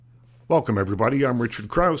Welcome, everybody. I'm Richard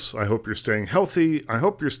Krause. I hope you're staying healthy. I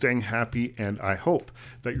hope you're staying happy, and I hope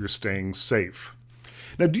that you're staying safe.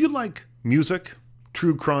 Now, do you like music,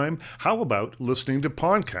 true crime? How about listening to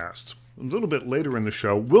podcasts? A little bit later in the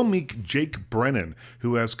show, we'll meet Jake Brennan,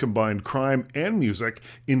 who has combined crime and music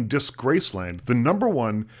in Disgraceland, the number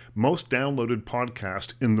one most downloaded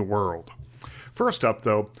podcast in the world. First up,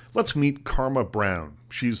 though, let's meet Karma Brown.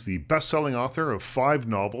 She's the best-selling author of 5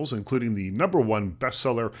 novels, including the number one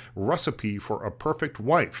bestseller, Recipe for a Perfect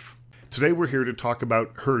Wife. Today we're here to talk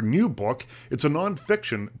about her new book. It's a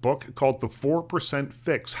nonfiction book called The 4%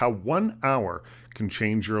 Fix: How 1 Hour Can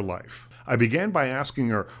Change Your Life. I began by asking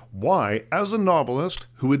her why, as a novelist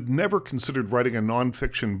who had never considered writing a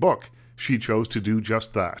nonfiction book, she chose to do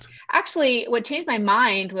just that. Actually, what changed my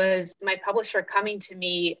mind was my publisher coming to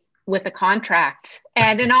me with a contract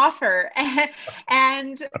and an offer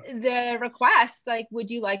and the request, like,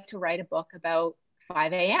 would you like to write a book about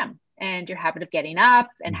 5 a.m. and your habit of getting up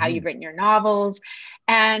and how you've written your novels?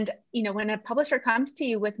 And, you know, when a publisher comes to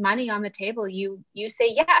you with money on the table, you say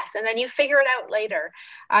yes, and then you figure it out later.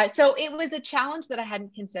 So it was a challenge that I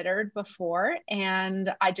hadn't considered before.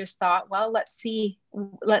 And I just thought, well, let's see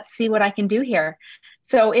what I can do here.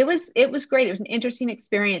 So it was great. It was an interesting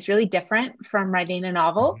experience, really different from writing a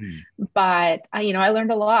novel, but I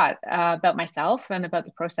learned a lot about myself and about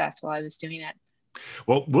the process while I was doing it.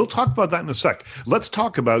 Well, we'll talk about that in a sec. Let's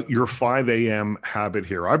talk about your 5 a.m. habit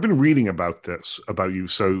here. I've been reading about this, about you.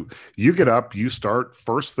 So you get up, you start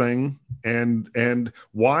first thing, and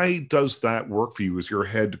why does that work for you? Is your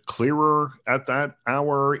head clearer at that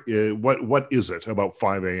hour? What is it about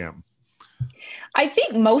 5 a.m.? I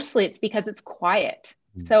think mostly it's because it's quiet.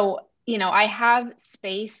 So, I have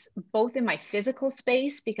space both in my physical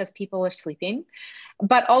space because people are sleeping,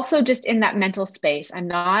 but also just in that mental space. I'm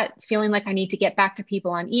not feeling like I need to get back to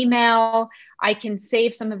people on email. I can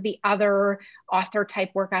save some of the other author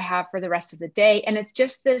type work I have for the rest of the day. And it's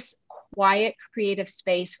just this quiet, creative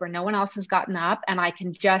space where no one else has gotten up and I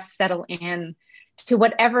can just settle in to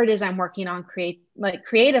whatever it is I'm working on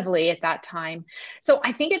creatively at that time. So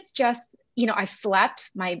I think it's just, I slept,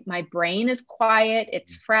 my brain is quiet,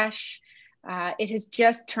 it's fresh. It has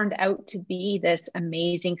just turned out to be this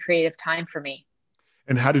amazing creative time for me.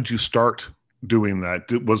 And how did you start doing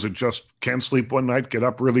that? Was it just can't sleep one night, get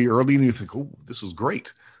up really early, and you think, oh, this is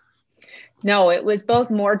great? No, it was both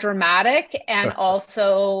more dramatic and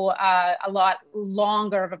also a lot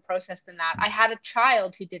longer of a process than that. I had a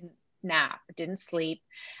child who didn't nap, didn't sleep.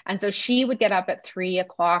 And so she would get up at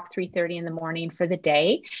 3:30 in the morning for the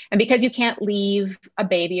day. And because you can't leave a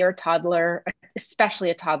baby or a toddler, especially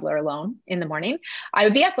a toddler, alone in the morning, I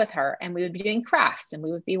would be up with her and we would be doing crafts and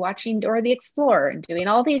we would be watching Dora the Explorer and doing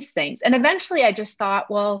all these things. And eventually I just thought,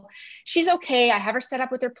 well, she's okay. I have her set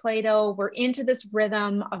up with her Play-Doh. We're into this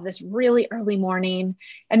rhythm of this really early morning.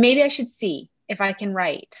 And maybe I should see if I can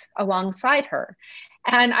write alongside her.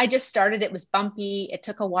 And I just started. It was bumpy. It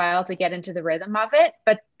took a while to get into the rhythm of it.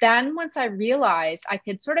 But then once I realized I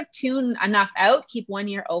could sort of tune enough out, keep one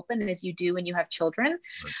ear open as you do when you have children,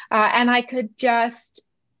 and I could just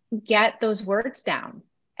get those words down.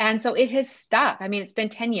 And so it has stuck. I mean, it's been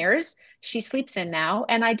 10 years. She sleeps in now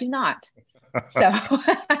and I do not. So.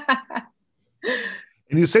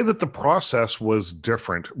 And you say that the process was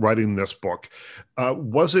different writing this book.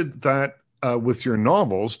 Was it that with your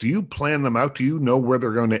novels, do you plan them out? Do you know where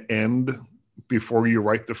they're going to end before you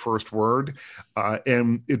write the first word?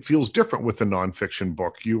 And it feels different with the nonfiction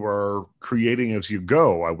book. You are creating as you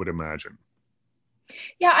go, I would imagine.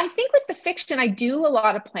 Yeah, I think with the fiction, I do a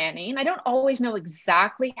lot of planning. I don't always know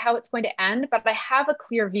exactly how it's going to end, but I have a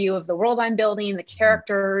clear view of the world I'm building, the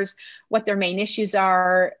characters, what their main issues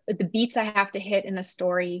are, the beats I have to hit in a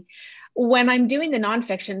story. When I'm doing the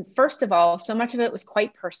nonfiction, first of all, so much of it was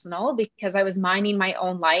quite personal because I was mining my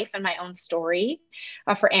own life and my own story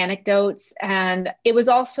for anecdotes. And it was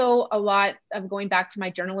also a lot of going back to my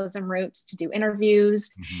journalism roots to do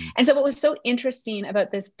interviews. And so what was so interesting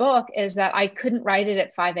about this book is that I couldn't write it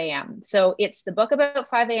at 5 a.m. So it's the book about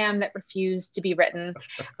 5 a.m. that refused to be written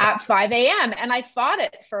at 5 a.m. And I fought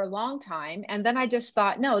it for a long time. And then I just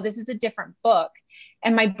thought, no, this is a different book.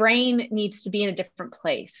 And my brain needs to be in a different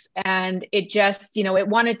place. And it just, it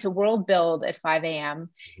wanted to world build at 5 a.m.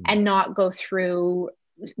 and not go through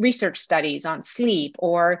research studies on sleep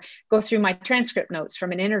or go through my transcript notes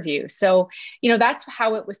from an interview. So, that's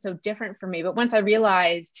how it was so different for me. But once I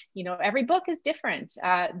realized, every book is different,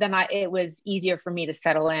 then it was easier for me to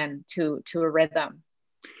settle in to a rhythm.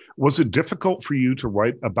 Was it difficult for you to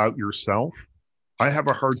write about yourself? I have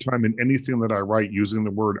a hard time in anything that I write using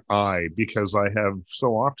the word I, because I have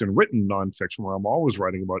so often written nonfiction where I'm always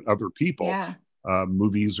writing about other people. Yeah.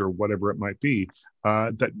 movies or whatever it might be.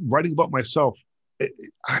 That writing about myself,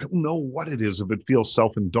 I don't know what it is, if it feels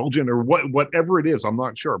self-indulgent or whatever it is, I'm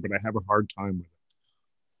not sure, but I have a hard time with it.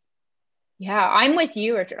 Yeah, I'm with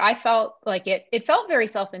you, Richard. I felt like it felt very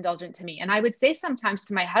self-indulgent to me. And I would say sometimes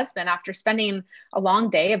to my husband after spending a long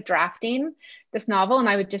day of drafting this novel, and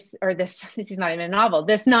I would just, or this is not even a novel,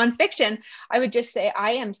 this nonfiction, I would just say,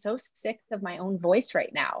 I am so sick of my own voice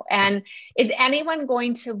right now. And is anyone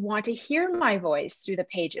going to want to hear my voice through the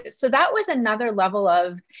pages? So that was another level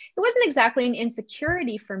of, it wasn't exactly an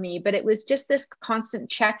insecurity for me, but it was just this constant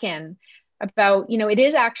check-in about, it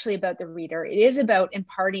is actually about the reader. It is about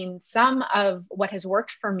imparting some of what has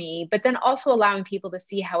worked for me, but then also allowing people to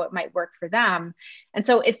see how it might work for them. And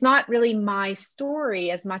so it's not really my story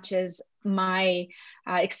as much as my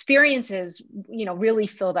experiences, really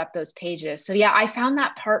filled up those pages. So yeah, I found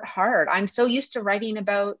that part hard. I'm so used to writing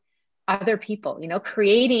about other people,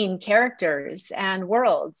 creating characters and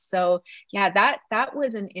worlds. So yeah, that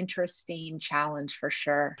was an interesting challenge for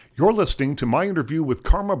sure. You're listening to my interview with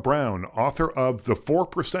Karma Brown, author of The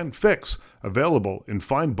 4% Fix, available in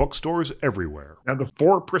fine bookstores everywhere. Now, The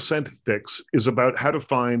 4% Fix is about how to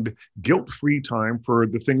find guilt-free time for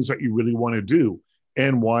the things that you really want to do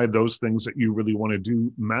and why those things that you really want to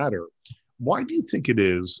do matter. Why do you think it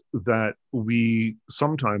is that we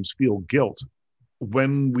sometimes feel guilt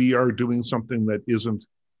when we are doing something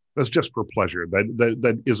that's just for pleasure,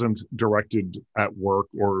 that isn't directed at work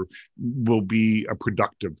or will be a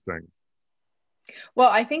productive thing? Well,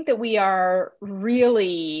 I think that we are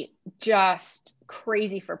really just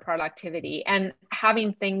crazy for productivity, and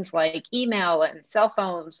having things like email and cell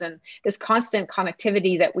phones and this constant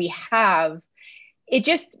connectivity that we have, it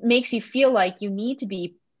just makes you feel like you need to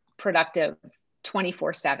be productive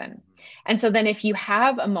 24/7. And so then if you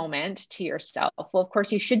have a moment to yourself, well, of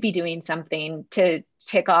course, you should be doing something to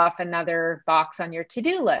tick off another box on your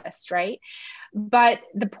to-do list, right? But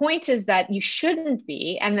the point is that you shouldn't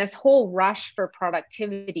be. And this whole rush for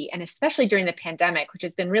productivity, and especially during the pandemic, which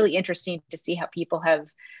has been really interesting to see how people have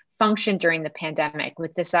functioned during the pandemic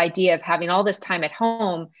with this idea of having all this time at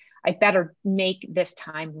home, I better make this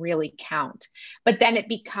time really count. But then it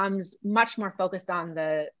becomes much more focused on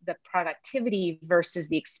the productivity versus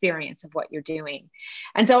the experience of what you're doing.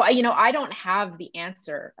 And so, I don't have the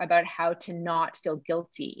answer about how to not feel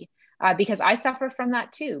guilty because I suffer from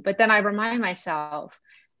that too. But then I remind myself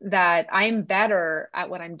that I'm better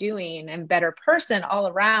at what I'm doing and better person all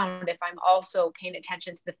around if I'm also paying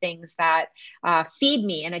attention to the things that feed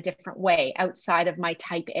me in a different way outside of my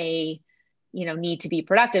type A need to be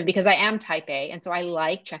productive, because I am type A. And so I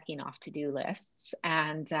like checking off to-do lists.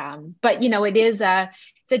 And, but it's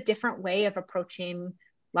a different way of approaching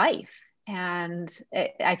life. And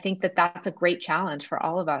I think that that's a great challenge for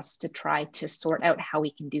all of us to try to sort out how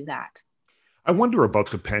we can do that. I wonder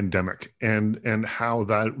about the pandemic and how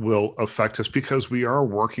that will affect us, because we are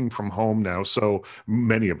working from home now. So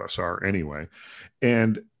many of us are anyway.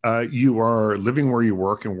 And you are living where you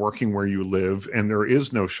work and working where you live, and there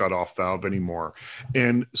is no shut off valve anymore.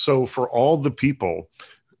 And so for all the people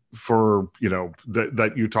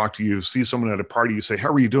that you talk to, you see someone at a party, you say,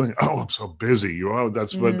 how are you doing? Oh, I'm so busy.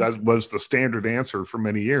 That's what that was the standard answer for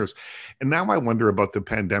many years. And now I wonder about the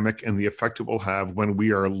pandemic and the effect it will have when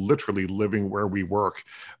we are literally living where we work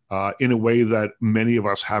in a way that many of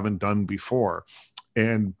us haven't done before.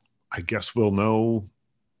 And I guess we'll know,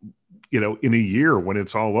 in a year when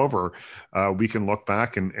it's all over, we can look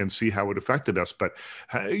back and see how it affected us. But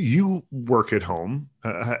you work at home.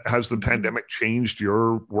 Has the pandemic changed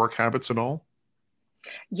your work habits at all?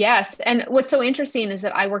 Yes. And what's so interesting is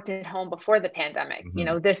that I worked at home before the pandemic.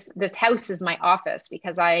 Mm-hmm. This house is my office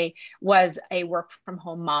because I was a work from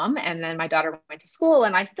home mom, and then my daughter went to school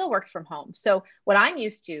and I still worked from home. So what I'm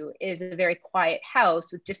used to is a very quiet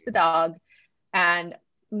house with just the dog and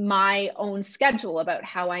my own schedule about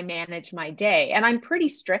how I manage my day. And I'm pretty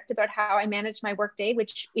strict about how I manage my work day,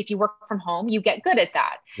 which if you work from home, you get good at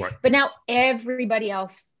that. Right. But now everybody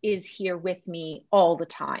else is here with me all the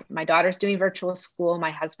time. My daughter's doing virtual school. My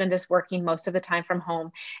husband is working most of the time from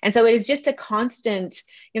home. And so it is just a constant,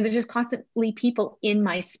 there's just constantly people in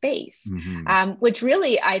my space, Mm-hmm. which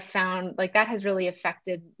really I found like that has really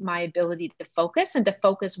affected my ability to focus and to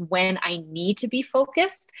focus when I need to be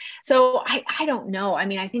focused. So I don't know. I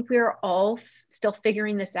mean, I think we're all still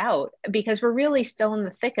figuring this out because we're really still in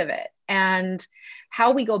the thick of it. And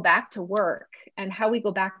how we go back to work and how we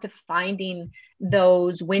go back to finding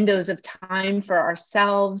those windows of time for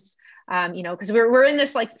ourselves, because we're in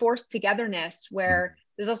this like forced togetherness where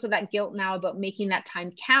there's also that guilt now about making that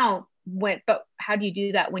time count. But how do you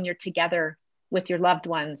do that when you're together with your loved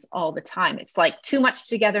ones all the time. It's like too much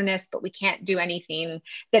togetherness, but we can't do anything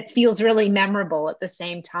that feels really memorable at the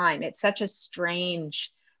same time. It's such a strange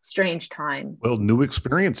time. Well, new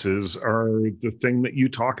experiences are the thing that you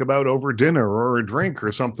talk about over dinner or a drink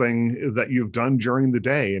or something that you've done during the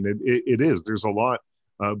day. And it is, there's a lot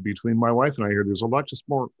between my wife and I here, there's a lot just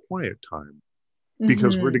more quiet time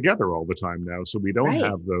because we're together all the time now. So we don't Right.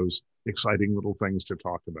 have those exciting little things to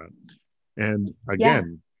talk about. And Yeah.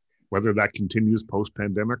 again, whether that continues post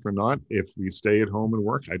pandemic or not, if we stay at home and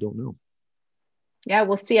work, I don't know. Yeah,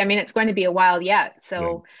 we'll see. I mean, it's going to be a while yet. Yeah.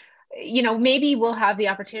 So, maybe we'll have the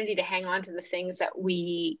opportunity to hang on to the things that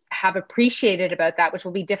we have appreciated about that, which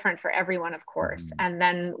will be different for everyone, of course. Mhm. And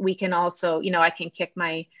then we can also, I can kick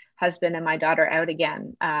my husband and my daughter out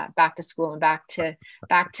again, back to school and back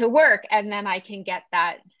to work. And then I can get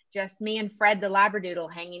that just me and Fred the Labradoodle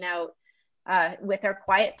hanging out with our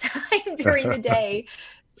quiet time during the day.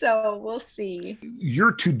 So we'll see.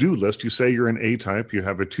 Your to-do list, you say you're an A-type, you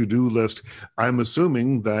have a to-do list. I'm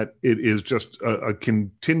assuming that it is just a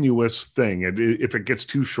continuous thing. And if it gets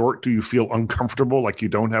too short, do you feel uncomfortable, like you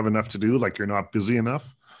don't have enough to do, like you're not busy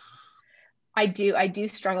enough? I do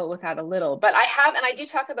struggle with that a little, but and I do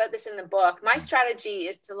talk about this in the book. My strategy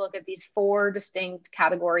is to look at these four distinct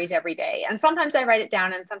categories every day. And sometimes I write it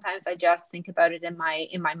down and sometimes I just think about it in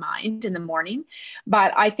my mind in the morning.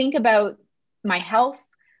 But I think about my health,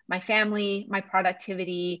 my family, my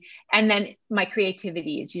productivity, and then my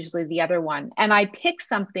creativity is usually the other one. And I pick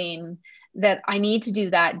something that I need to do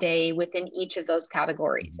that day within each of those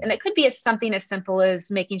categories. And it could be something as simple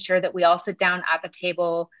as making sure that we all sit down at the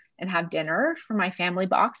table and have dinner for my family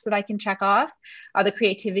box that I can check off. The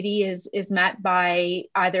creativity is met by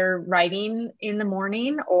either writing in the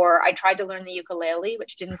morning, or I tried to learn the ukulele,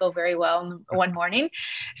 which didn't go very well in one morning.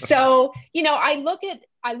 So,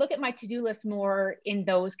 I look at my to-do list more in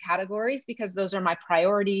those categories because those are my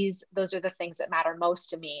priorities. Those are the things that matter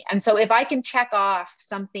most to me. And so if I can check off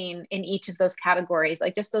something in each of those categories,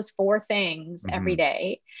 like just those four things every Mhm.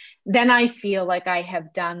 day, then I feel like I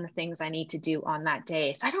have done the things I need to do on that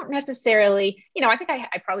day. So I don't necessarily, I think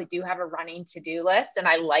I probably do have a running to-do list and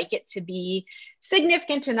I like it to be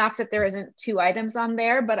significant enough that there isn't two items on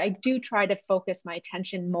there, but I do try to focus my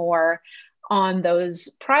attention more on those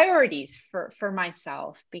priorities for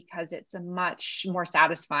myself because it's a much more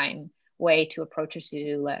satisfying way to approach a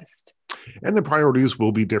to-do list. And the priorities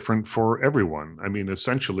will be different for everyone. I mean,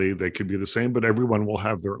 essentially, they could be the same, but everyone will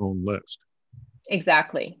have their own list.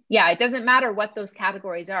 Exactly. Yeah, it doesn't matter what those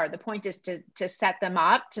categories are. The point is to set them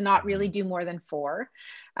up, to not really do more than four,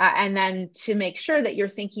 and then to make sure that you're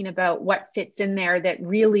thinking about what fits in there that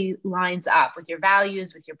really lines up with your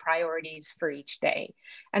values, with your priorities for each day.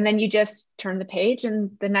 And then you just turn the page,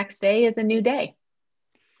 and the next day is a new day.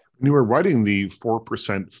 When you were writing the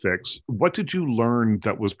 4% fix, what did you learn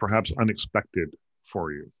that was perhaps unexpected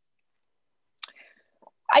for you?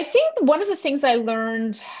 I think one of the things I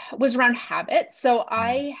learned was around habits. So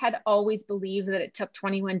I had always believed that it took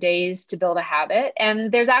 21 days to build a habit.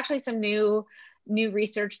 And there's actually some new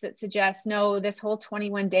research that suggests no, this whole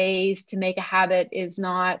 21 days to make a habit is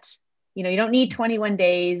not, you don't need 21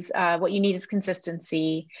 days. What you need is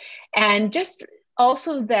consistency. And just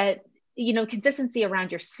also that, consistency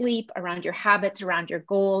around your sleep, around your habits, around your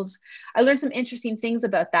goals. I learned some interesting things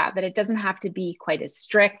about that it doesn't have to be quite as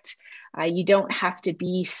strict. You don't have to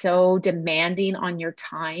be so demanding on your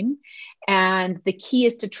time. And the key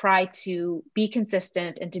is to try to be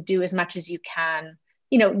consistent and to do as much as you can,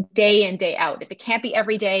 day in, day out. If it can't be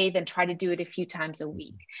every day, then try to do it a few times a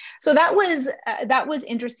week. So that was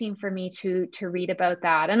interesting for me to read about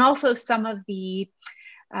that. And also some of the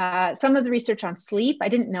research on sleep. I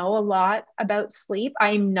didn't know a lot about sleep.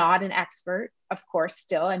 I'm not an expert, of course,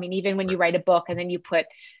 still. I mean, even when you write a book and then you put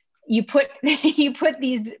you put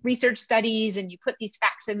these research studies and you put these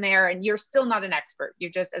facts in there and you're still not an expert.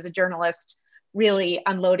 You're just, as a journalist, really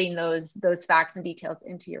unloading those facts and details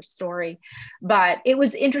into your story. But it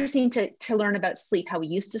was interesting to learn about sleep, how we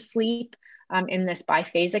used to sleep, in this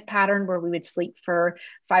biphasic pattern where we would sleep for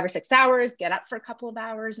 5 or 6 hours, get up for a couple of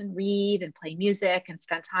hours and read and play music and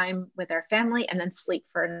spend time with our family, and then sleep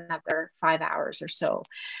for another 5 hours or so.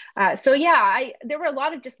 So yeah, there were a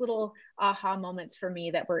lot of just little aha moments for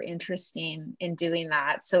me that were interesting in doing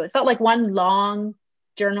that. So it felt like one long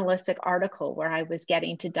journalistic article where I was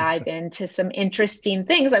getting to dive into some interesting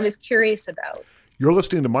things I was curious about. You're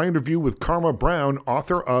listening to my interview with Karma Brown,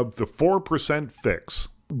 author of The 4% Fix.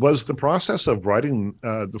 Was the process of writing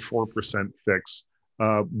the 4% Fix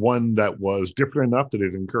one that was different enough that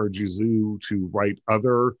it encourages you to write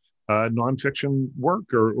other nonfiction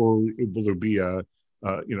work, or will there be a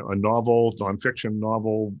novel, nonfiction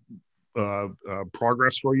novel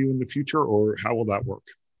progress for you in the future, or how will that work?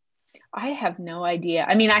 I have no idea.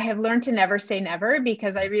 I mean, I have learned to never say never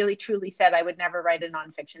because I really truly said I would never write a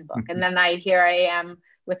nonfiction book. And then here I am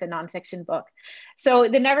with a nonfiction book. So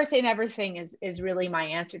the never say never thing is really my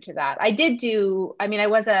answer to that. I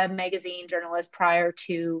was a magazine journalist prior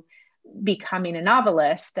to becoming a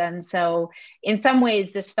novelist. And so in some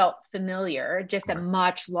ways this felt familiar, just a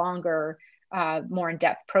much longer, more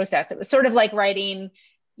in-depth process. It was sort of like writing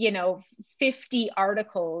 50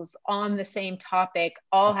 articles on the same topic,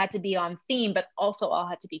 all had to be on theme, but also all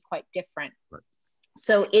had to be quite different. Right.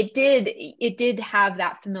 So it did have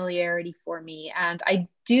that familiarity for me. And I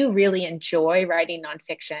do really enjoy writing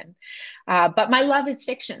nonfiction, but my love is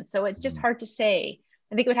fiction. So it's just hard to say.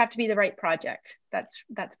 I think it would have to be the right project.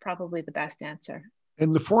 That's probably the best answer.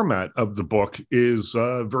 And the format of the book is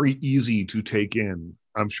very easy to take in.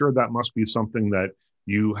 I'm sure that must be something that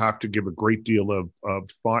you have to give a great deal of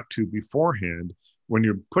thought to beforehand. When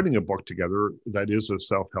you're putting a book together that is a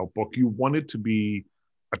self-help book, you want it to be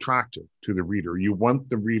attractive to the reader. You want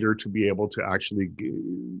the reader to be able to actually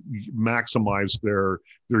maximize their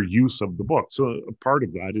use of the book. So a part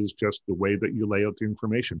of that is just the way that you lay out the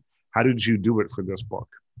information. How did you do it for this book?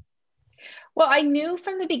 Well, I knew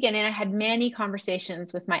from the beginning, I had many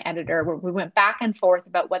conversations with my editor where we went back and forth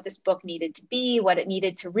about what this book needed to be, what it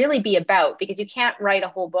needed to really be about, because you can't write a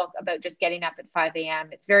whole book about just getting up at 5 a.m.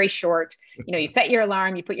 It's very short. You set your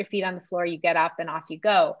alarm, you put your feet on the floor, you get up and off you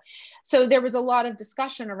go. So there was a lot of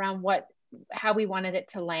discussion around how we wanted it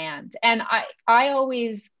to land. And I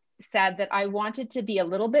always said that I wanted to be a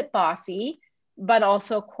little bit bossy, but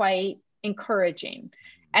also quite encouraging.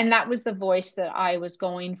 And that was the voice that I was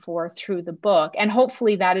going for through the book. And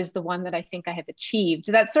hopefully that is the one that I think I have achieved.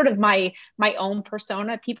 That's sort of my own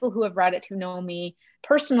persona. People who have read it, who know me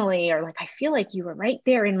personally, are like, I feel like you were right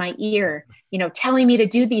there in my ear, telling me to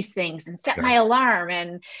do these things and set my alarm.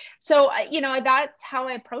 And so, that's how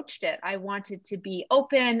I approached it. I wanted to be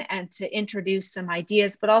open and to introduce some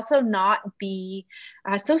ideas, but also not be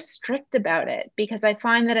so strict about it, because I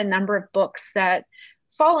find that a number of books that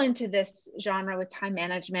fall into this genre with time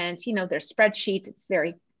management, there's spreadsheets,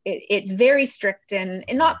 it's very strict and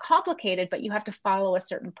not complicated, but you have to follow a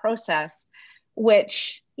certain process,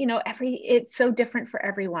 which, it's so different for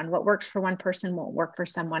everyone. What works for one person won't work for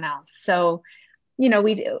someone else. So,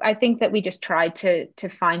 I think that we just tried to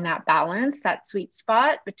find that balance, that sweet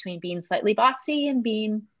spot between being slightly bossy and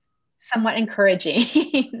being somewhat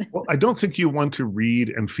encouraging. Well, I don't think you want to read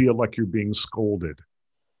and feel like you're being scolded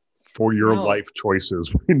for your life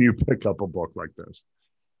choices when you pick up a book like this.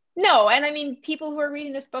 No. And I mean, people who are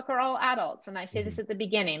reading this book are all adults. And I say this at the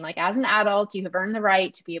beginning, like, as an adult, you have earned the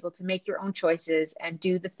right to be able to make your own choices and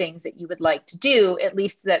do the things that you would like to do, at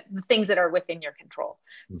least the things that are within your control.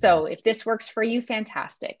 So if this works for you,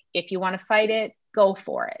 fantastic. If you want to fight it, go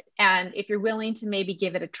for it. And if you're willing to maybe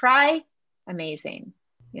give it a try, amazing.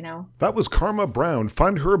 That was Karma Brown.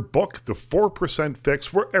 Find her book, The 4%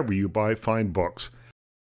 Fix, wherever you buy fine books.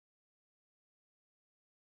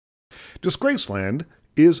 Disgraceland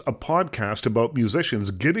is a podcast about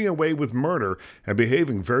musicians getting away with murder and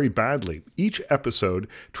behaving very badly. Each episode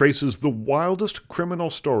traces the wildest criminal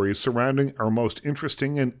stories surrounding our most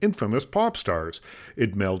interesting and infamous pop stars.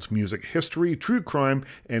 It melds music history, true crime,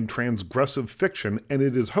 and transgressive fiction, and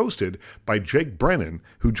it is hosted by Jake Brennan,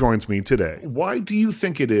 who joins me today. Why do you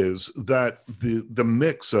think it is that the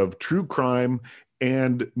mix of true crime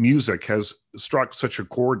and music has struck such a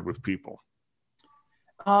chord with people?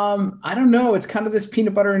 I don't know. It's kind of this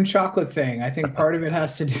peanut butter and chocolate thing. I think part of it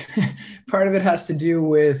has to do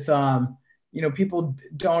with, people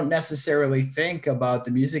don't necessarily think about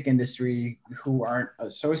the music industry who aren't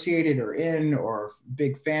associated or in or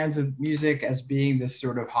big fans of music as being this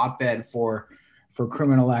sort of hotbed for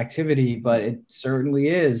criminal activity, but it certainly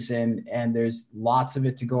is. And there's lots of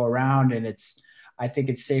it to go around. And I think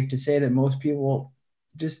it's safe to say that most people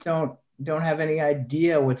just don't have any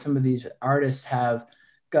idea what some of these artists have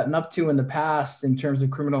gotten up to in the past in terms of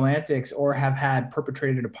criminal antics or have had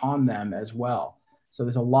perpetrated upon them as well. So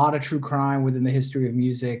there's a lot of true crime within the history of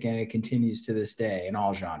music, and it continues to this day in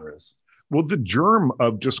all genres. Well, the germ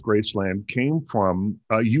of Disgraceland came from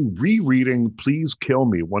you rereading Please Kill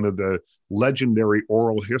Me, one of the legendary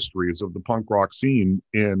oral histories of the punk rock scene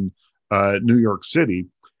in New York City.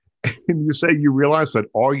 And you say you realized that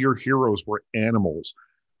all your heroes were animals.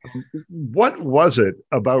 What was it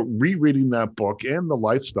about rereading that book and the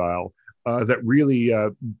lifestyle that really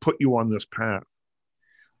put you on this path?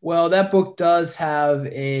 Well, that book does have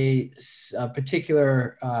a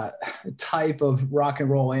particular type of rock and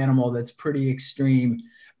roll animal that's pretty extreme,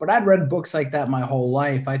 but I'd read books like that my whole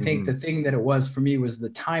life. I think the thing that it was for me was the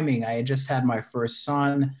timing. I had just had my first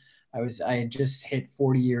son. I had just hit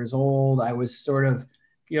 40 years old. I was sort of,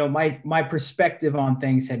 my perspective on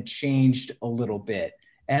things had changed a little bit.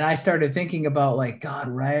 And I started thinking about like, God,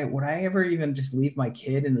 right? Would I ever even just leave my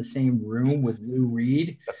kid in the same room with Lou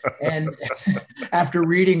Reed? And after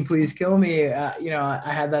reading Please Kill Me,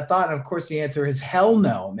 I had that thought. And of course the answer is hell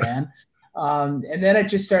no, man. And then it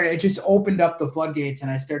just opened up the floodgates, and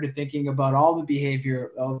I started thinking about all the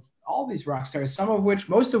behavior of all these rock stars,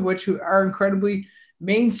 most of which who are incredibly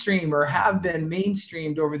mainstream or have been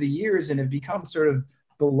mainstreamed over the years and have become sort of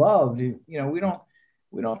beloved. We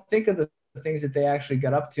don't think of the things that they actually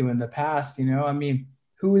got up to in the past. I mean,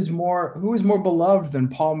 who is more beloved than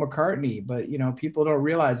Paul McCartney? But people don't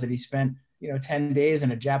realize that he spent 10 days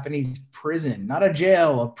in a Japanese prison, not a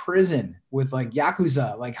jail, a prison with like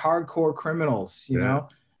Yakuza, like hardcore criminals,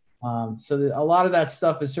 so a lot of that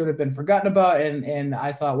stuff has sort of been forgotten about. And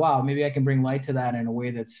I thought, wow, maybe I can bring light to that in a way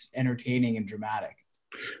that's entertaining and dramatic.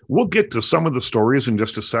 We'll get to some of the stories in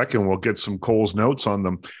just a second. We'll get some Cole's notes on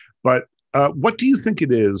them. But what do you think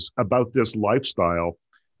it is about this lifestyle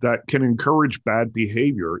that can encourage bad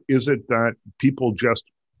behavior? Is it that people just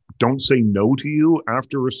don't say no to you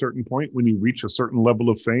after a certain point when you reach a certain level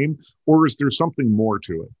of fame, or is there something more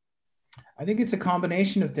to it? I think it's a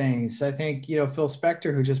combination of things. I think, Phil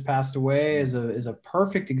Spector, who just passed away, is a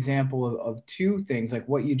perfect example of two things, like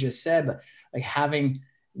what you just said, like having,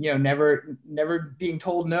 never being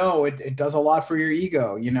told no. It does a lot for your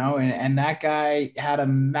ego, and that guy had a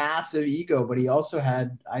massive ego, but he also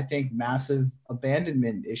had, I think, massive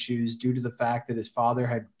abandonment issues due to the fact that his father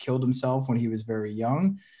had killed himself when he was very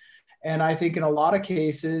young. And I think in a lot of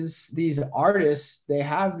cases, these artists, they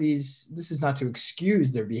have this is not to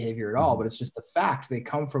excuse their behavior at all, but it's just a fact. They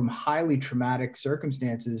come from highly traumatic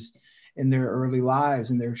circumstances in their early lives,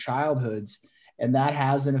 in their childhoods. And that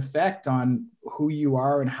has an effect on who you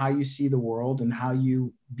are and how you see the world and how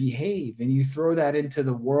you behave. And you throw that into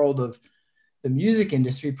the world of the music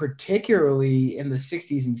industry, particularly in the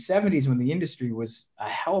 60s and 70s, when the industry was a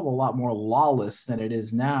hell of a lot more lawless than it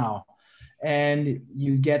is now. And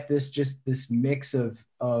you get this mix of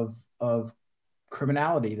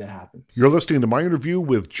criminality that happens. You're listening to my interview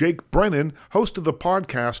with Jake Brennan, host of the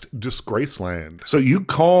podcast Disgraceland. So you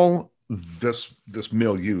call this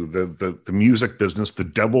milieu, the music business, the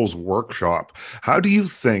devil's workshop. How do you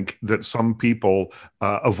think that some people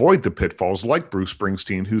avoid the pitfalls, like Bruce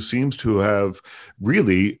Springsteen, who seems to have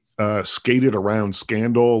really skated around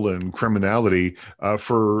scandal and criminality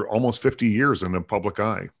for almost 50 years in the public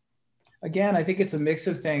eye? Again, I think it's a mix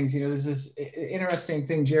of things. There's this interesting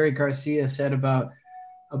thing Jerry Garcia said about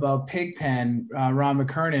Pigpen, Ron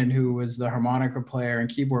McKernan, who was the harmonica player and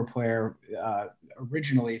keyboard player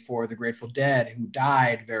originally for the Grateful Dead, who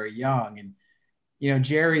died very young. And,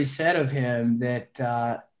 Jerry said of him that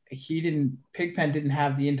Pigpen didn't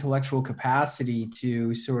have the intellectual capacity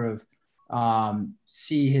to sort of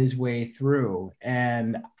see his way through.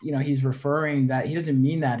 And, he's referring that he doesn't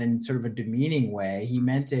mean that in sort of a demeaning way. He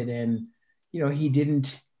meant it in,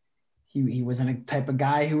 he wasn't a type of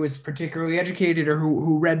guy who was particularly educated or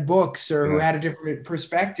who read books or who had a different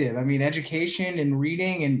perspective. I mean, education and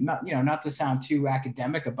reading, and not to sound too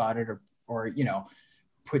academic about it or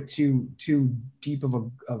put too deep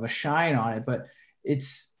of a shine on it, but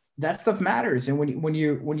that stuff matters. And when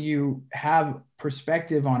you have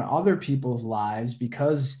perspective on other people's lives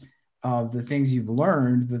because of the things you've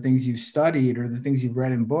learned, the things you've studied, or the things you've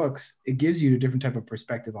read in books, it gives you a different type of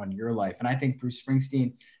perspective on your life. And I think Bruce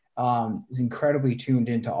Springsteen is incredibly tuned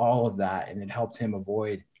into all of that, and it helped him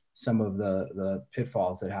avoid some of the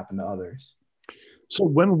pitfalls that happen to others. So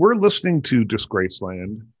when we're listening to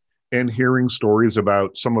Disgraceland and hearing stories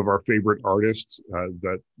about some of our favorite artists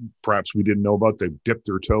that perhaps we didn't know about, they've dipped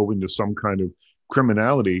their toe into some kind of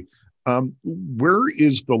criminality, where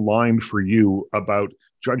is the line for you about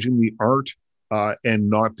judging the art and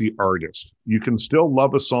not the artist? You can still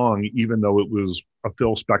love a song, even though it was a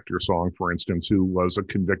Phil Spector song, for instance, who was a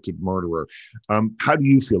convicted murderer. How do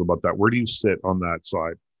you feel about that? Where do you sit on that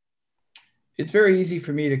side? It's very easy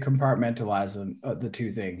for me to compartmentalize the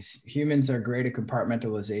two things. Humans are great at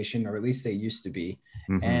compartmentalization, or at least they used to be.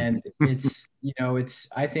 Mm-hmm. And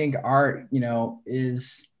I think art,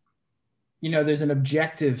 is, there's an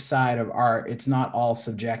objective side of art. It's not all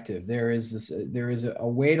subjective. There is a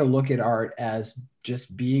way to look at art as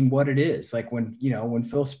just being what it is. Like when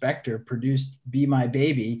Phil Spector produced Be My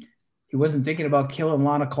Baby, he wasn't thinking about killing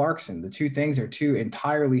Lana Clarkson. The two things are two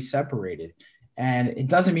entirely separated. And it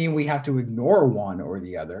doesn't mean we have to ignore one or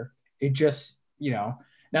the other. It just,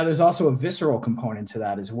 Now, there's also a visceral component to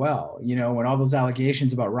that as well. You know, when all those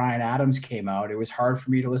allegations about Ryan Adams came out, it was hard for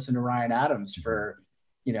me to listen to Ryan Adams for,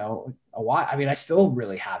 you know, a while. I mean, I still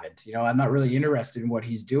really haven't. You know, I'm not really interested in what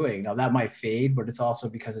he's doing. Now, that might fade, but it's also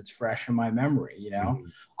because it's fresh in my memory. You know,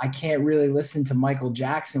 I can't really listen to Michael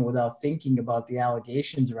Jackson without thinking about the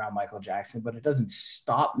allegations around Michael Jackson, but it doesn't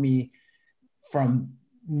stop me from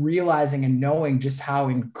realizing and knowing just how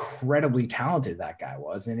incredibly talented that guy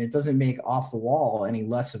was. And it doesn't make Off the Wall any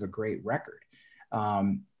less of a great record.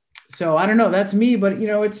 So I don't know, that's me, but you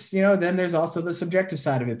know, it's, you know, then there's also the subjective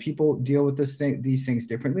side of it. People deal with these things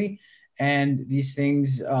differently, and these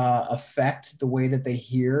things affect the way that they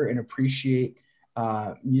hear and appreciate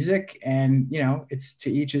music. And, you know, it's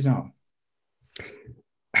to each his own.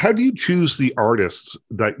 How do you choose the artists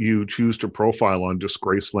that you choose to profile on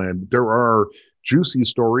Disgraceland? There are juicy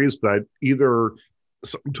stories that either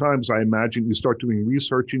sometimes I imagine you start doing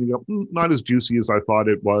research and you go, not as juicy as I thought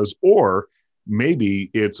it was, or maybe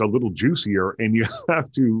it's a little juicier and you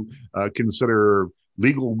have to consider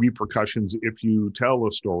legal repercussions if you tell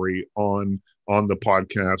a story on the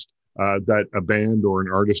podcast that a band or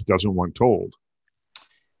an artist doesn't want told.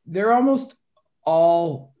 They're almost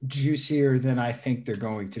all juicier than I think they're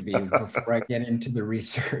going to be before I get into the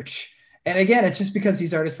research. And again, it's just because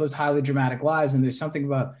these artists lived highly dramatic lives, and there's something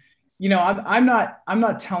about, you know, I'm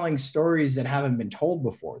not telling stories that haven't been told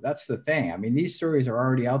before. That's the thing. I mean, these stories are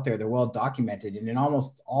already out there. They're well documented, and in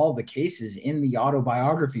almost all the cases in the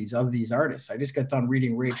autobiographies of these artists. I just got done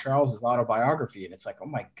reading Ray Charles's autobiography, and it's like, oh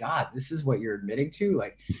my God, this is what you're admitting to,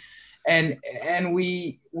 like. And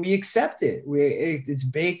we accept it. It's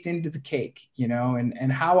baked into the cake, you know,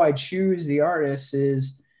 and how I choose the artists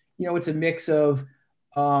is, you know, it's a mix of,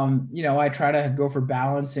 you know, I try to go for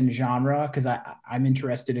balance in genre because I'm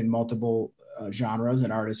interested in multiple genres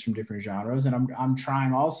and artists from different genres. And I'm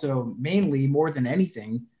trying also mainly more than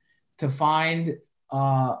anything to find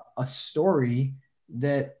a story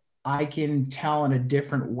that I can tell in a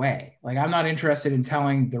different way. Like, I'm not interested in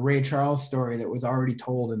telling the Ray Charles story that was already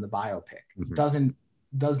told in the biopic. Mm-hmm.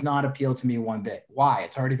 Does not appeal to me one bit. Why?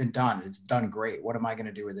 It's already been done. It's done great. What am I going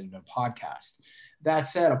to do with it in a podcast? That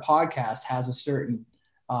said, a podcast has a certain,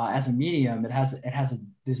 as a medium,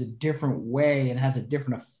 there's a different way and has a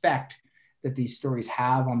different effect that these stories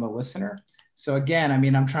have on the listener. So again, I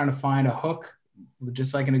mean, I'm trying to find a hook.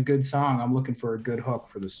 Just like in a good song, I'm looking for a good hook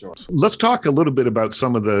for the story. Let's talk a little bit about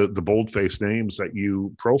some of the bold-faced names that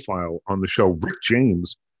you profile on the show. Rick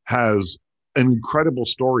James has an incredible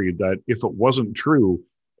story that if it wasn't true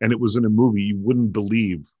and it was in a movie, you wouldn't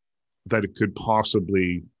believe that it could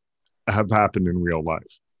possibly have happened in real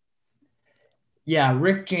life. Yeah,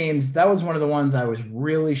 Rick James, that was one of the ones I was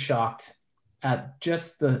really shocked at,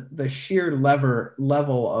 just the sheer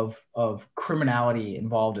level of criminality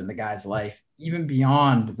involved in the guy's life, even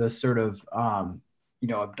beyond the sort of, you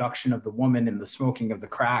know, abduction of the woman and the smoking of the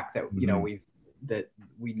crack that, you know,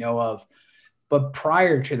 we know of. But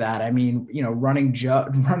prior to that, I mean, you know, running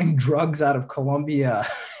drugs out of Colombia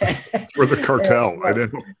for the cartel. I know.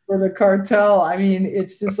 For the cartel. I mean,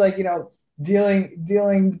 it's just like, you know,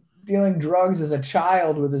 dealing drugs as a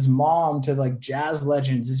child with his mom to like jazz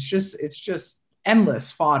legends. It's just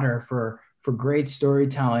endless fodder for great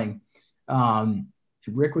storytelling.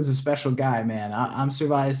 Rick was a special guy, man. I'm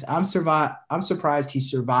surprised he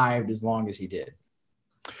survived as long as he did.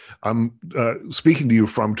 I'm speaking to you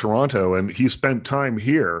from Toronto, and he spent time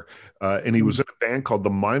here, and he was in a band called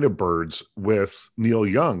the Minor Birds with Neil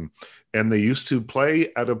Young, and they used to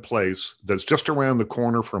play at a place that's just around the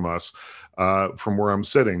corner from us, from where I'm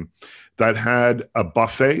sitting, that had a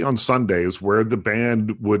buffet on Sundays where the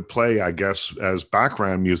band would play, I guess, as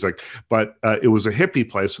background music, but it was a hippie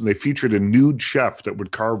place, and they featured a nude chef that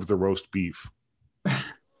would carve the roast beef.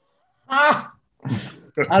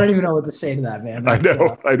 I don't even know what to say to that, man. I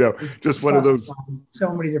know. Just one of those.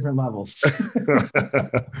 So many different levels.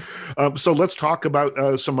 So let's talk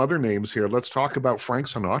about some other names here. Let's talk about Frank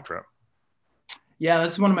Sinatra. Yeah,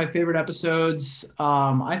 that's one of my favorite episodes.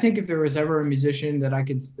 I think if there was ever a musician that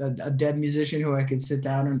a dead musician who I could sit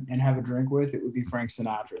down and have a drink with, it would be Frank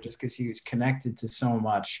Sinatra, just because he was connected to so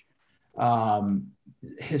much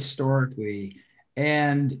historically.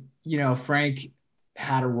 And, you know, Frank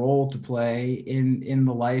had a role to play in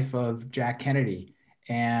the life of Jack Kennedy.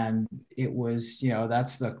 And it was, you know,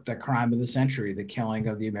 that's the crime of the century, the killing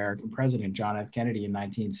of the American president, John F. Kennedy, in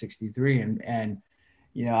 1963. And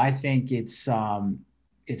you know, I think it's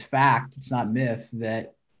fact, it's not myth,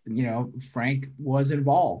 that, you know, Frank was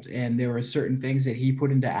involved, and there were certain things that he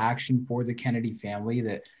put into action for the Kennedy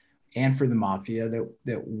family and for the mafia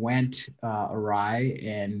that went awry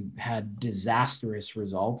and had disastrous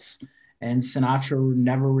results. and Sinatra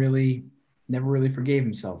never really forgave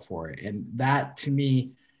himself for it. And that, to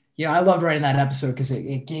me, I loved writing that episode because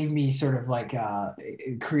it gave me sort of like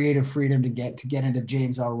creative freedom to get into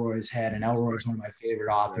James Ellroy's head. And Ellroy is one of my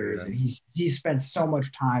favorite authors, and he's spent so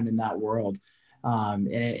much time in that world. And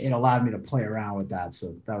it allowed me to play around with that.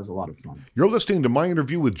 So that was a lot of fun. You're listening to my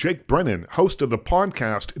interview with Jake Brennan, host of the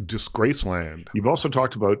podcast Disgraceland. You've also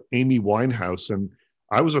talked about Amy Winehouse, and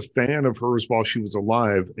I was a fan of hers while she was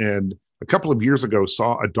alive, and a couple of years ago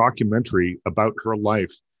saw a documentary about her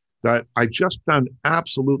life that I just found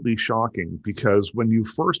absolutely shocking, because when you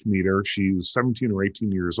first meet her, she's 17 or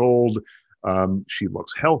 18 years old. She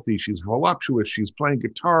looks healthy. She's voluptuous. She's playing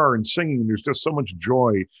guitar and singing. There's just so much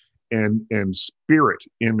joy and spirit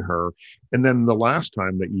in her. And then the last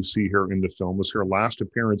time that you see her in the film is her last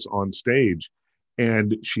appearance on stage.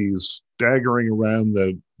 And she's staggering around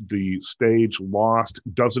the stage, lost,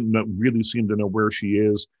 doesn't really seem to know where she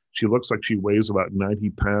is. She looks like she weighs about 90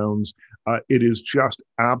 pounds. It is just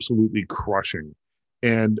absolutely crushing.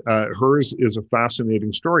 And hers is a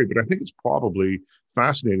fascinating story, but I think it's probably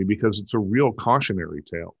fascinating because it's a real cautionary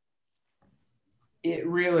tale. It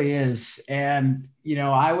really is. And,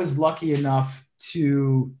 I was lucky enough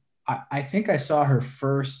to, I think I saw her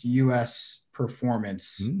first US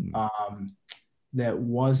performance that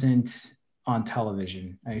wasn't on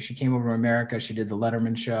television. I mean, she came over to America. She did the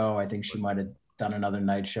Letterman show. I think she might have done another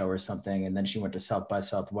night show or something. And then she went to South by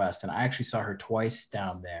Southwest. And I actually saw her twice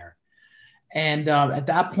down there. And at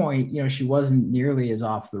that point, she wasn't nearly as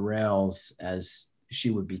off the rails as she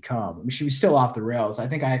would become. I mean, she was still off the rails. I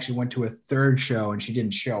think I actually went to a third show and she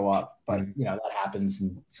didn't show up, but that happens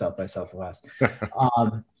in South by Southwest.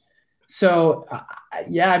 A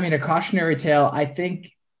cautionary tale. I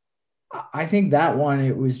think that one,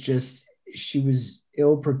 it was just, she was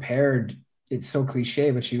ill prepared. It's so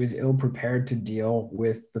cliche, but she was ill prepared to deal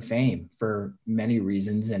with the fame for many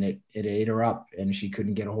reasons. And it ate her up, and she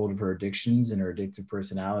couldn't get a hold of her addictions and her addictive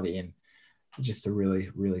personality. And just a really,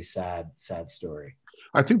 really sad story.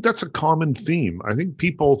 I think that's a common theme. I think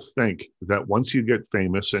people think that once you get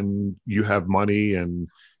famous and you have money and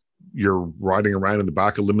you're riding around in the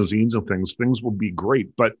back of limousines and things will be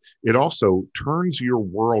great. But it also turns your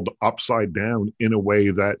world upside down in a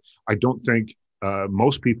way that I don't think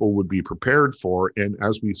most people would be prepared for. And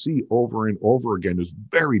as we see over and over again, is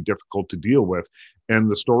very difficult to deal with.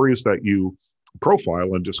 And the stories that you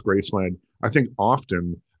profile in Disgraceland, I think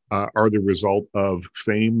often are the result of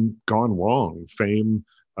fame gone wrong, fame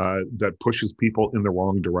that pushes people in the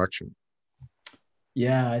wrong direction.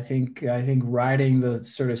 Yeah, I think riding the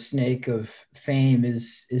sort of snake of fame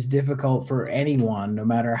is difficult for anyone, no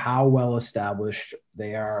matter how well established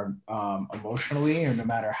they are emotionally, or no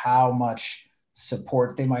matter how much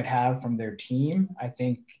support they might have from their team. I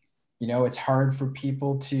think, it's hard for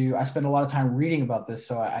people to. I spend a lot of time reading about this,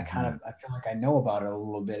 so I feel like I know about it a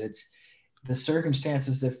little bit. It's the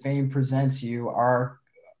circumstances that fame presents you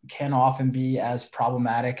can often be as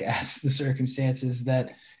problematic as the circumstances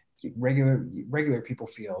that regular people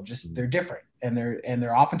feel. Just they're different, and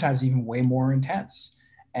they're oftentimes even way more intense.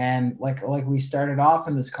 And like we started off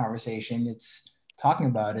in this conversation, it's talking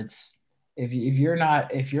about if you're not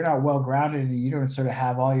well grounded and you don't sort of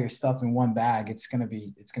have all your stuff in one bag, it's gonna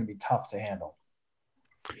be tough to handle.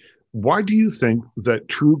 Why do you think that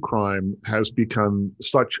true crime has become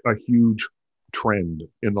such a huge trend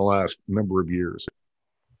in the last number of years?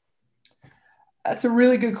 That's a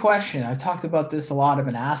really good question. I've talked about this a lot. I've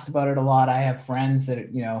been asked about it a lot. I have friends that,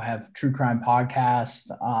 have true crime podcasts.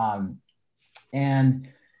 And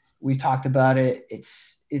we've talked about it.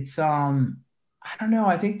 It's I don't know.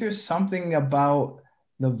 I think there's something about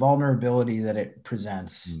the vulnerability that it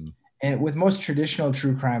presents. And with most traditional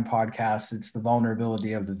true crime podcasts, it's the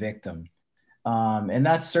vulnerability of the victim. And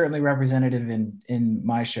that's certainly representative in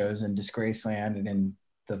my shows, in Disgraceland and in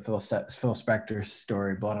the Phil Spector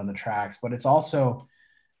story, Blood on the Tracks. But it's also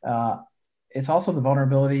the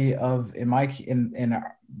vulnerability of, in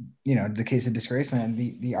the case of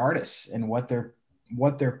Disgraceland, the artists and what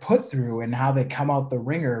they're put through and how they come out the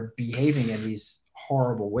ringer behaving in these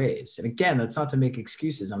horrible ways. And again, that's not to make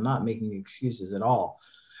excuses. I'm not making excuses at all.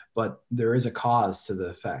 But there is a cause to the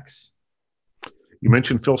effects. You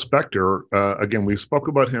mentioned Phil Spector. Again, we spoke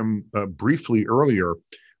about him briefly earlier,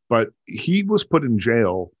 but he was put in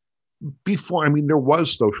jail before. I mean, there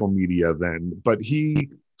was social media then, but he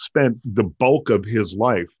spent the bulk of his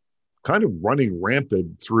life kind of running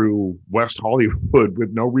rampant through West Hollywood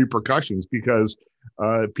with no repercussions, because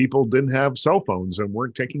people didn't have cell phones and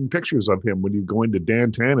weren't taking pictures of him when he'd go into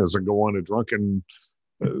Dan Tana's and go on a drunken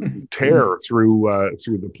tear through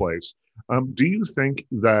the place. Do you think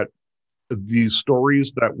that the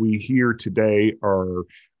stories that we hear today are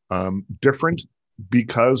different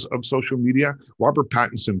because of social media. Robert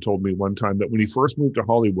Pattinson told me one time that when he first moved to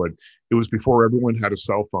Hollywood, it was before everyone had a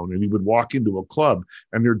cell phone, and he would walk into a club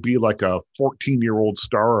and there'd be like a 14-year-old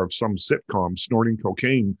star of some sitcom snorting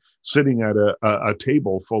cocaine sitting at a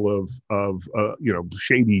table full of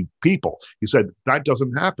shady people. He said that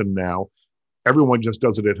doesn't happen now. Everyone just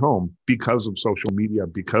does it at home because of social media,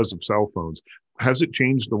 because of cell phones. Has it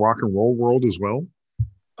changed the rock and roll world as well?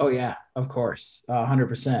 Oh yeah, of course,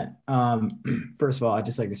 100%. First of all, I'd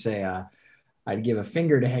just like to say I'd give a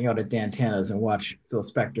finger to hang out at Dan Tana's and watch Phil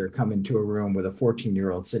Spector come into a room with a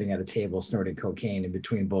 14-year-old sitting at a table snorting cocaine in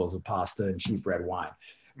between bowls of pasta and cheap red wine.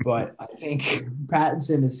 But I think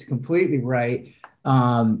Pattinson is completely right.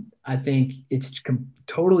 I think it's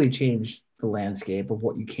totally changed the landscape of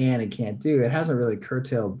what you can and can't do. It hasn't really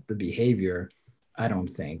curtailed the behavior, I don't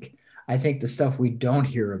think. I think the stuff we don't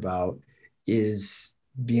hear about is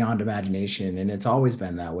beyond imagination, and it's always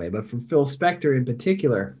been that way. But for Phil Spector in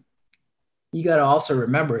particular, you got to also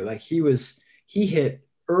remember, like, he hit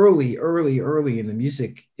early in the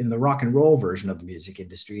music, in the rock and roll version of the music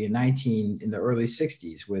industry in the early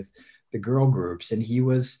 60s with the girl groups. And he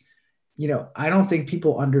was, I don't think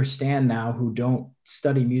people understand now who don't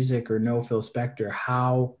study music or know Phil Spector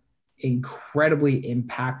how incredibly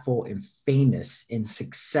impactful and famous and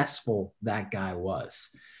successful that guy was.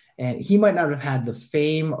 And he might not have had the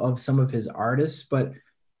fame of some of his artists, but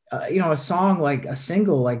a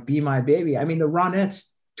single like Be My Baby, I mean, the Ronettes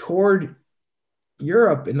toured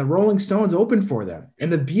Europe and the Rolling Stones opened for them.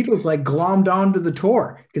 And the Beatles like glommed onto the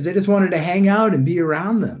tour because they just wanted to hang out and be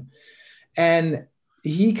around them. And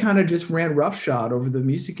he kind of just ran roughshod over the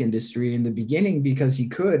music industry in the beginning because he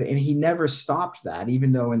could, and he never stopped that.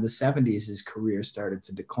 Even though in the 70s, his career started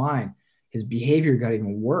to decline, his behavior got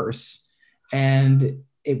even worse. And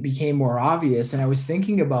it became more obvious. And I was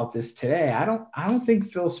thinking about this today. I don't think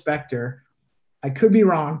Phil Spector, I could be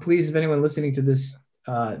wrong. Please, if anyone listening to this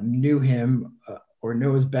knew him or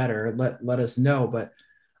knows better, let us know. But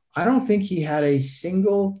I don't think he had a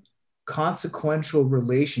single consequential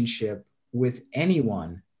relationship with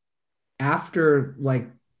anyone after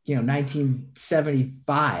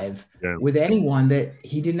 1975 with anyone that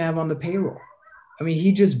he didn't have on the payroll. I mean,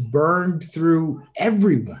 he just burned through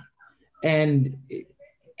everyone. And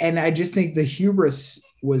I just think the hubris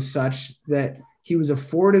was such that he was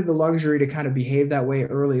afforded the luxury to kind of behave that way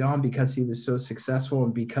early on because he was so successful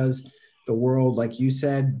and because the world, like you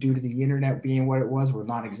said, due to the internet being what it was, were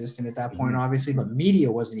non-existent at that point, obviously, but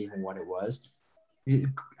media wasn't even what it was.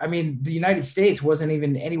 I mean, the United States wasn't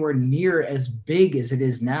even anywhere near as big as it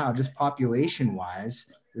is now, just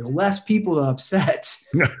population-wise. There's less people to upset.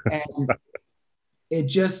 And it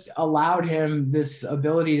just allowed him this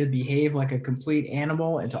ability to behave like a complete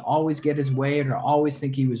animal and to always get his way and to always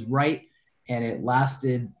think he was right. And it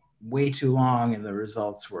lasted way too long. And the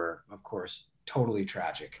results were, of course, totally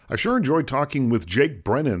tragic. I sure enjoyed talking with Jake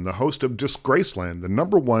Brennan, the host of Disgraceland, the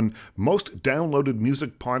 #1 most downloaded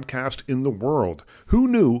music podcast in the world. Who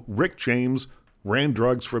knew Rick James ran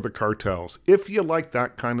drugs for the cartels? If you like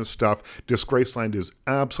that kind of stuff, Disgraceland is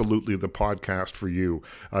absolutely the podcast for you.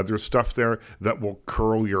 There's stuff there that will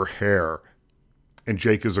curl your hair. And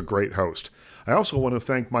Jake is a great host. I also want to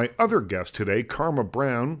thank my other guest today, Karma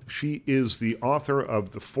Brown. She is the author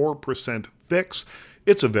of The 4% Fix.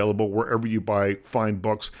 It's available wherever you buy fine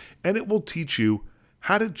books, and it will teach you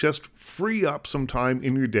how to just free up some time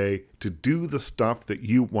in your day to do the stuff that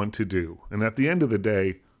you want to do. And at the end of the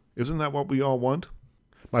day, isn't that what we all want?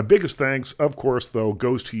 My biggest thanks, of course, though,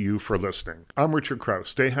 goes to you for listening. I'm Richard Krause.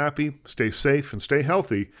 Stay happy, stay safe, and stay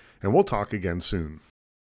healthy, and we'll talk again soon.